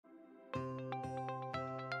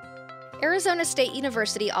Arizona State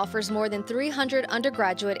University offers more than 300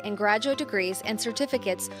 undergraduate and graduate degrees and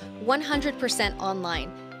certificates 100%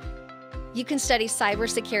 online. You can study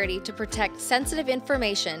cybersecurity to protect sensitive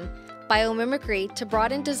information, biomimicry to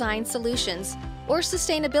broaden design solutions, or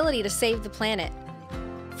sustainability to save the planet.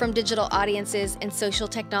 From digital audiences and social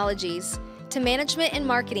technologies to management and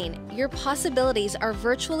marketing, your possibilities are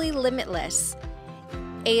virtually limitless.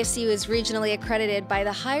 ASU is regionally accredited by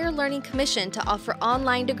the Higher Learning Commission to offer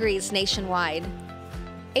online degrees nationwide.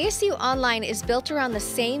 ASU Online is built around the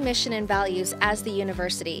same mission and values as the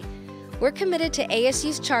university. We're committed to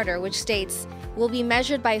ASU's charter, which states, "We'll be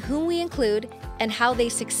measured by whom we include and how they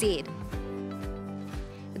succeed."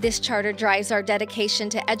 This charter drives our dedication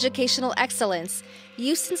to educational excellence,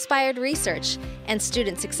 youth-inspired research, and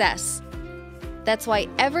student success. That's why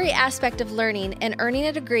every aspect of learning and earning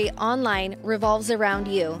a degree online revolves around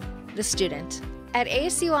you, the student. At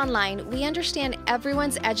ASU Online, we understand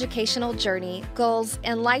everyone's educational journey, goals,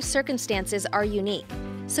 and life circumstances are unique,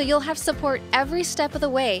 so you'll have support every step of the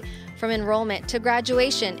way from enrollment to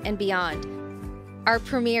graduation and beyond. Our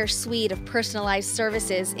premier suite of personalized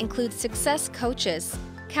services includes success coaches,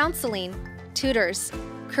 counseling, tutors,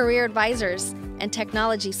 career advisors, and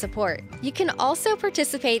technology support. You can also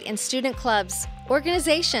participate in student clubs,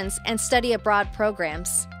 organizations, and study abroad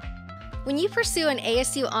programs. When you pursue an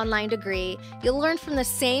ASU Online degree, you'll learn from the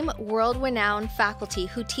same world-renowned faculty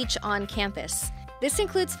who teach on campus. This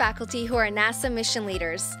includes faculty who are NASA mission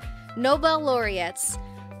leaders, Nobel laureates,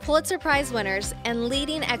 Pulitzer Prize winners, and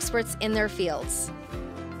leading experts in their fields.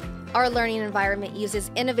 Our learning environment uses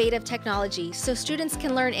innovative technology so students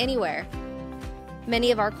can learn anywhere.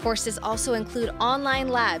 Many of our courses also include online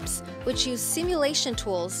labs, which use simulation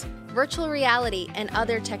tools, virtual reality, and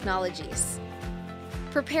other technologies.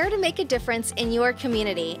 Prepare to make a difference in your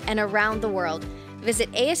community and around the world.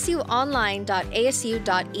 Visit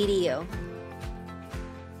asuonline.asu.edu.